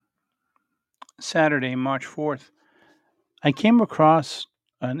Saturday, March 4th. I came across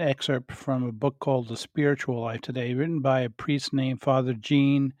an excerpt from a book called The Spiritual Life today, written by a priest named Father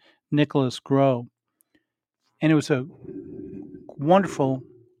Jean Nicholas Grow. And it was a wonderful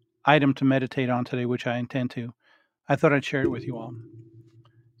item to meditate on today, which I intend to. I thought I'd share it with you all.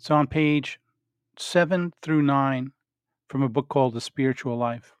 It's on page 7 through 9 from a book called The Spiritual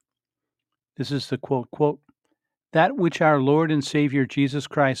Life. This is the quote, "That which our Lord and Savior Jesus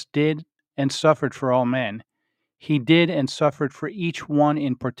Christ did and suffered for all men, he did and suffered for each one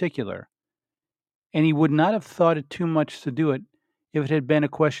in particular, and he would not have thought it too much to do it if it had been a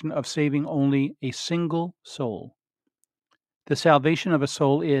question of saving only a single soul. The salvation of a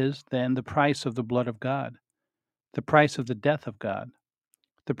soul is, then, the price of the blood of God, the price of the death of God,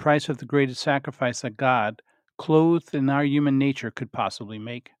 the price of the greatest sacrifice that God, clothed in our human nature, could possibly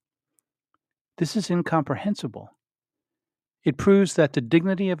make. This is incomprehensible. It proves that the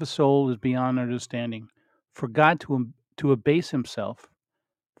dignity of a soul is beyond understanding. For God to abase himself,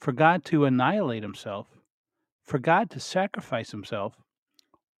 for God to annihilate himself, for God to sacrifice himself,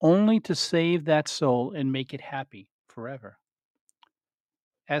 only to save that soul and make it happy forever.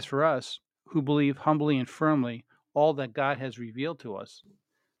 As for us, who believe humbly and firmly all that God has revealed to us,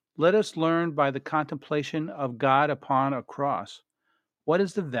 let us learn by the contemplation of God upon a cross what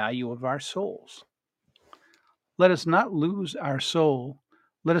is the value of our souls. Let us not lose our soul.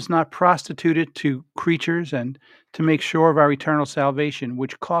 Let us not prostitute it to creatures and to make sure of our eternal salvation,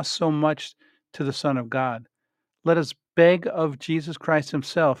 which costs so much to the Son of God. Let us beg of Jesus Christ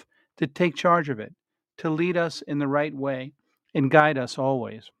himself to take charge of it, to lead us in the right way, and guide us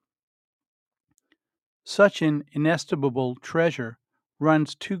always. Such an inestimable treasure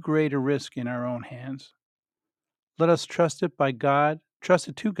runs too great a risk in our own hands. Let us trust it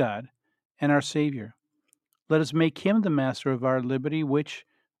to God and our Savior. Let us make him the master of our liberty, which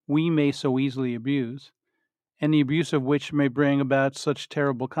we may so easily abuse, and the abuse of which may bring about such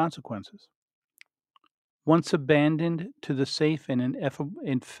terrible consequences. Once abandoned to the safe and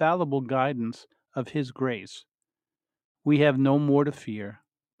infallible guidance of his grace, we have no more to fear.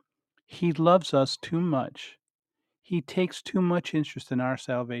 He loves us too much. He takes too much interest in our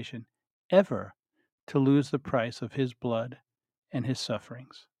salvation ever to lose the price of his blood and his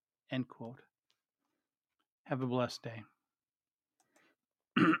sufferings." End quote. Have a blessed day.